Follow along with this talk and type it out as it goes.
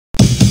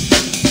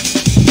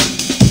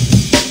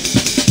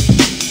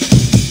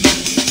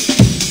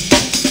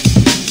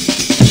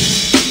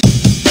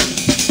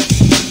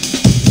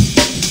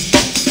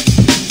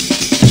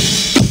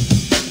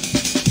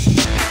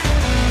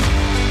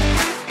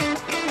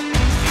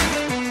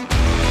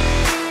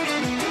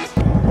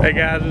Hey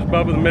guys, it's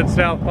Bubba, the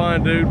Mid-South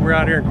Pond Dude. We're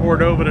out here in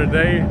Cordova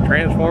today,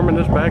 transforming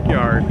this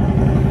backyard.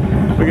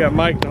 We got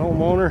Mike, the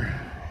homeowner.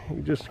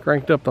 He just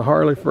cranked up the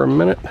Harley for a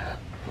minute.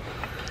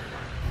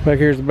 Back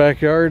here's the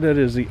backyard. That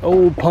is the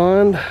old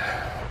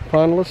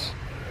pondless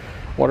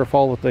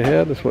waterfall that they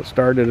had. That's what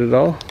started it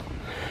all.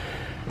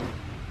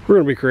 We're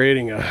going to be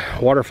creating a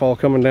waterfall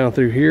coming down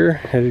through here.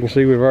 As you can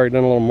see, we've already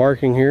done a little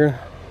marking here.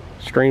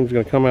 Stream's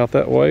going to come out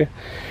that way.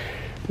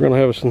 We're going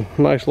to have some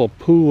nice little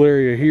pool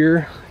area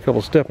here. A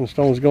couple stepping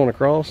stones going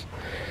across,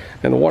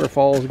 and the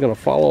waterfall is going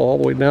to follow all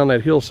the way down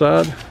that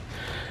hillside,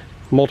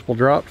 multiple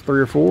drops,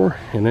 3 or 4,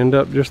 and end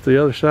up just the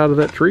other side of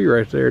that tree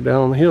right there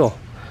down on the hill.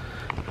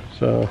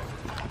 So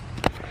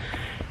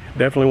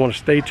definitely want to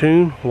stay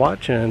tuned,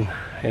 watch, and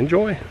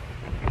enjoy.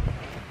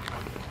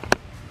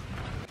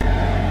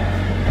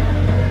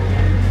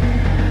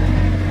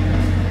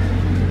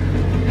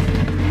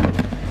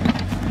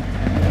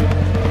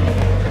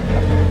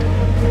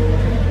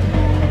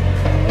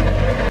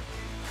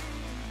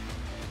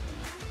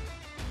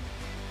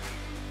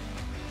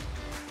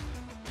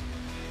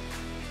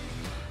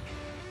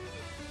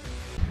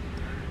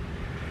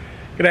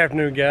 Good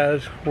afternoon,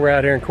 guys. We're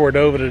out here in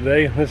Cordova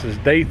today. This is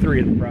day 3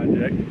 of the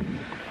project.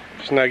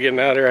 Just now getting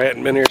out here. I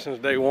hadn't been here since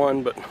day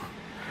 1, but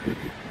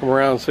come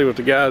around and see what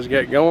the guys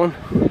got going.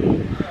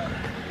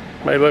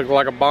 May look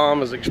like a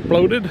bomb has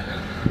exploded.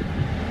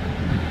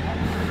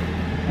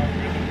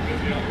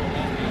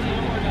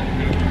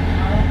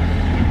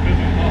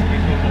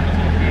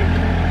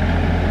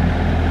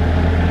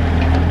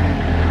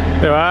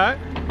 You all right?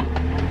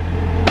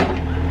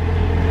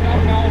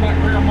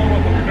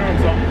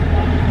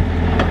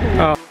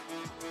 Oh.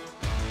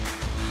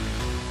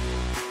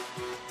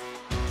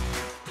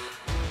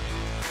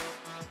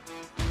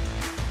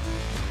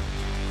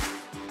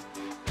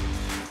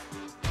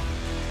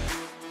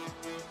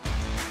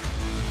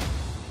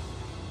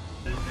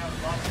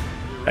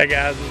 Hey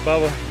guys, it's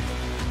Bubba.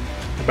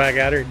 We're back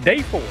out here,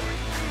 day 4.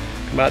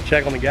 Come out,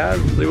 check on the guys,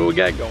 and see what we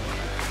got going.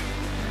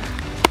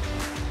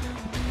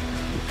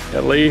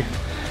 Got Lee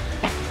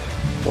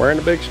wearing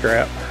a big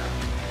strap.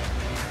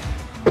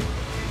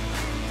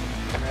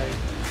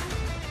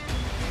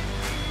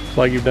 Looks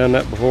like you've done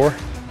that before.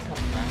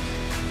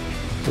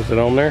 Is it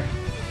on there?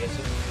 Yes,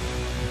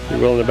 sir.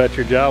 You willing to bet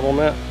your job on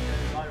that?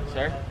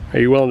 Sir? Are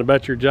you willing to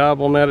bet your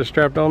job on that is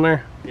strapped on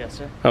there? Yes,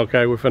 sir.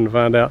 Okay, we're finna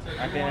find out.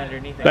 I've been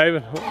underneath it.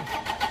 David,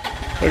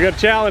 we got a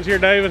challenge here,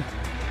 David.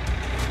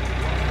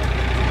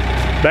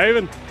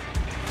 David,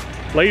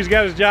 Lee's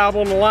got his job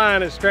on the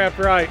line. It's strapped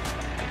right.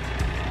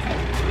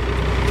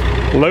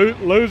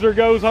 Loser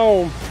goes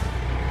home.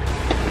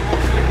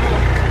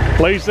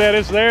 Lee said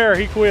it's there,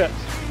 he quits.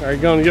 Or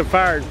he's gonna get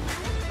fired.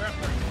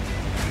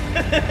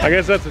 I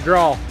guess that's a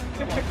draw.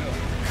 No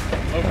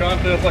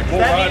contest, like bull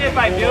Does that riding. mean if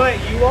I do it,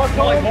 you walk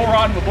home? Like bull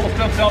riding with bull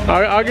steps out.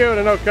 I'll give it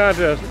a no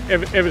contest.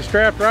 If it's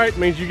strapped right, it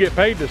means you get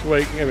paid this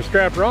week. If it's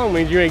strapped wrong, it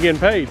means you ain't getting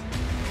paid.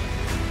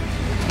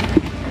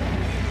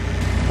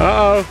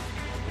 Uh-oh.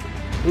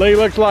 Lee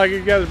looks like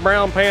he's got his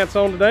brown pants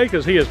on today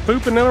because he is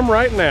pooping in them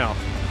right now.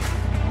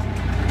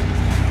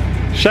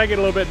 Shake it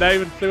a little bit,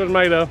 David. See what it's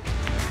made of.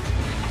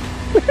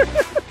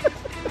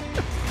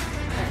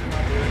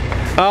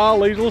 Oh,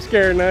 Lee's a little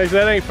scared now. He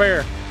said, that ain't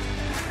fair.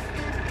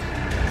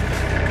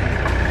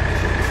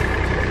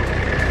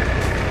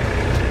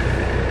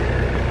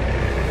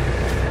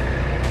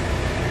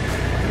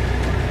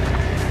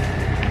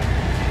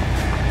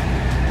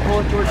 Pull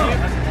it towards you.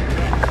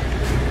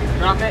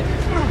 Drop it.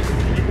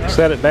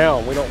 Set it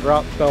down. We don't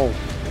drop stones.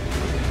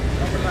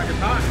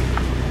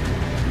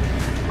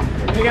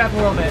 Pick it up a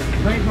little bit.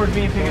 Bring it towards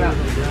me and pick it up.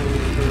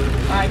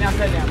 Alright, now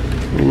set it down.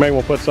 You may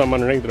want to put something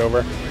underneath it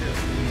over.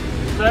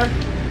 Sir?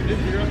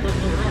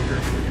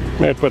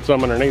 Maybe put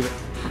something underneath it.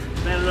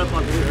 Stand it up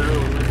like this.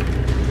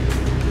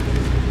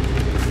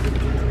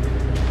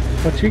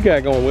 What you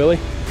got going, Willie?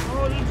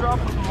 Oh, you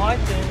dropping some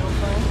lights in, you know what I'm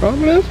saying?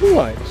 Probably has some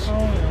lights. Oh,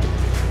 yeah.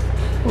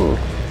 Hmm.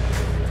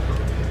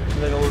 Is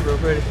that gonna look real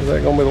pretty? Is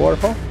that going to be the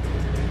waterfall?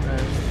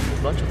 There's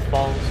a bunch of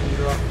falls and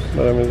drops.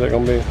 But I mean, is that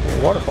going to be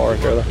the waterfall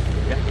right there, though?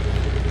 Yeah.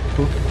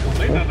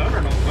 They not done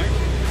or no thing.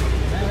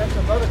 Man, that's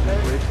some other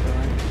things.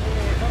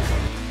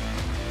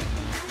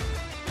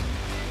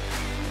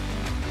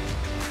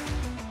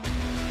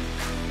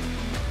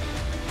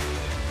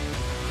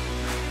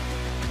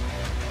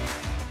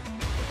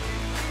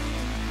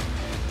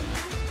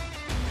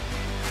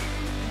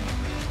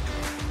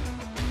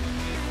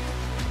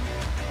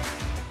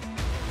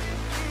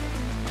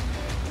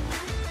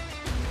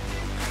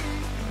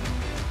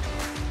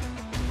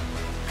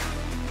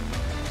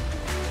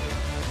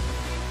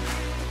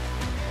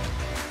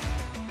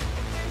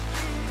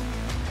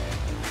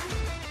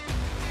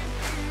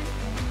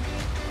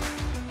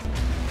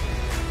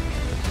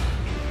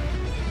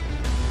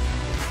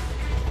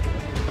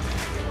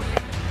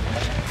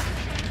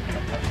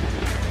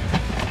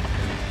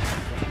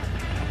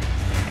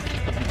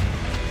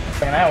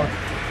 An hour.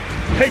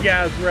 Hey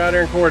guys, we're out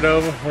here in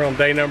Cordova. We're on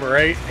day number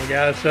 8. And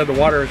guys said the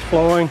water is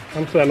flowing.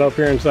 I'm sitting up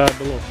here inside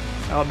the little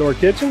outdoor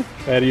kitchen,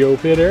 patio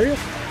pit area.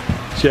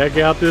 Check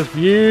out this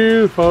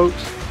view, folks.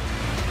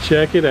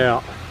 Check it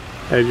out.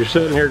 As you're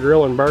sitting here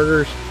grilling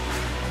burgers,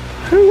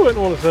 who wouldn't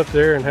want to sit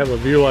there and have a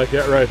view like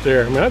that right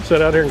there? I mean, I'd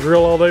sit out here and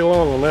grill all day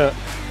long on that.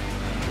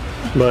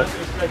 But,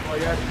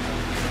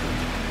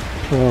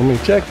 I mean,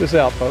 check this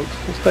out, folks.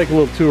 Let's take a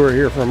little tour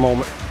here for a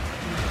moment.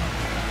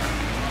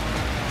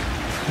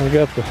 We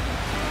got the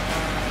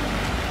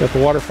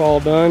waterfall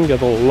done. Got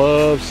the little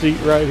love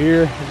seat right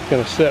here. It's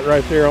gonna sit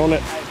right there on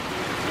it.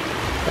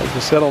 I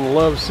just sit on the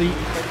love seat.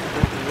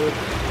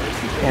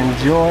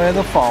 Enjoy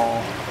the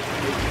fall.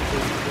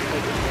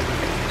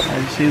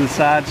 You see the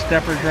side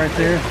steppers right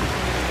there.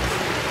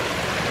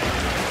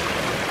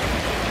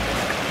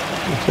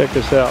 Check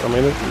this out. I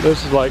mean,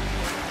 this is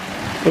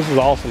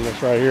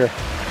awesomeness right here.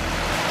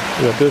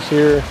 You got this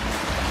here.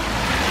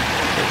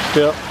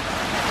 Step.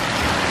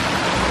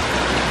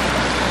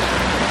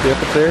 Step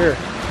up there.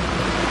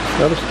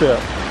 Another step.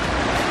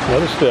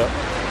 Another step.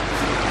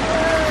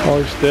 All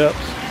these steps.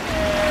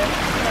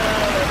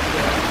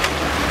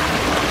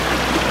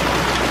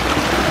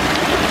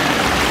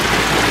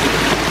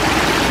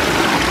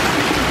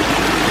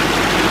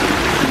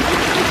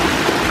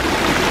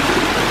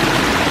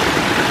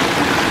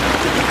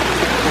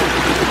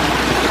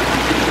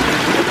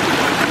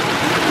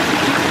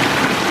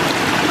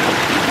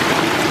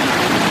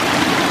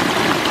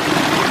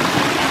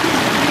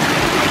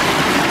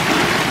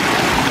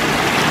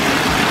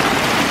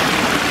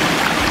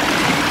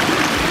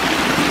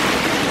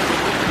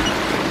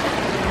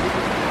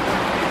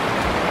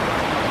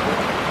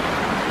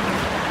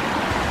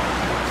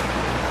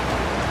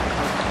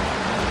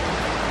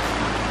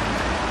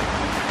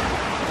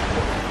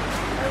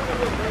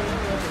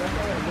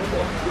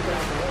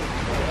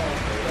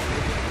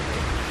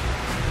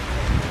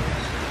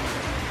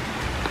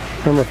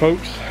 Remember,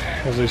 folks,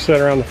 as we sit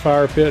around the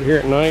fire pit here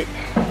at night,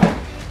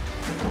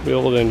 be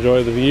able to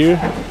enjoy the view.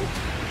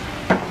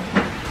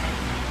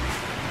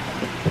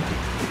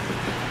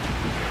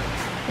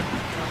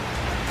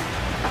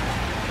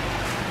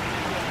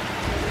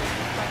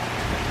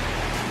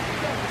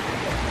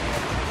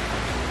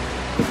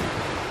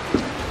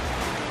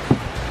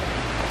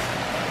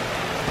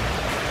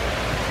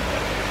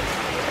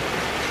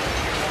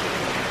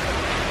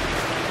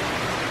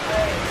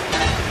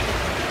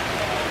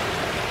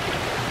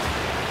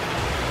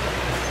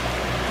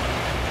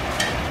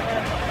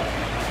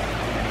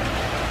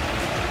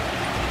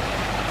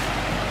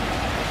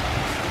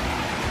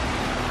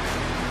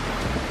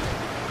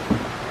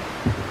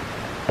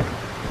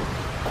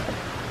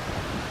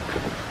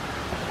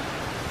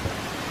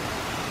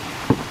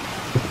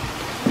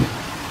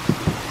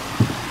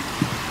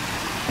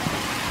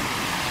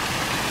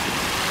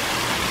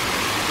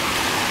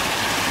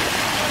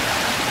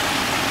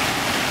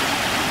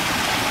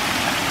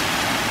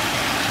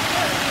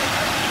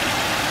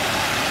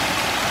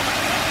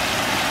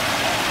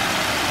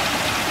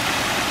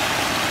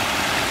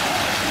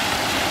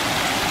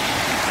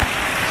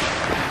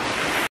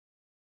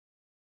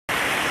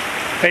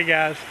 Hey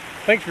guys,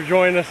 thanks for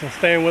joining us and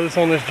staying with us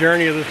on this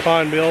journey of this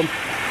pond build.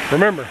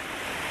 Remember,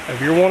 if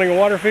you're wanting a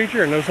water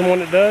feature and know someone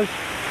that does,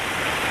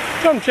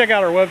 come check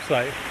out our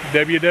website,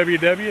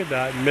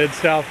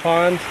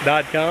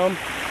 www.midsouthponds.com,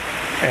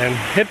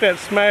 and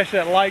smash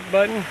that like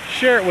button,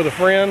 share it with a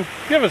friend,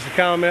 give us a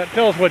comment,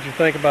 tell us what you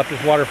think about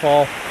this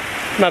waterfall.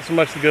 Not so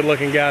much the good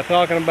looking guy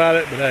talking about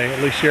it, but hey,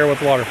 at least share with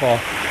the waterfall.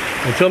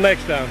 Until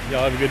next time,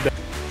 y'all have a good day.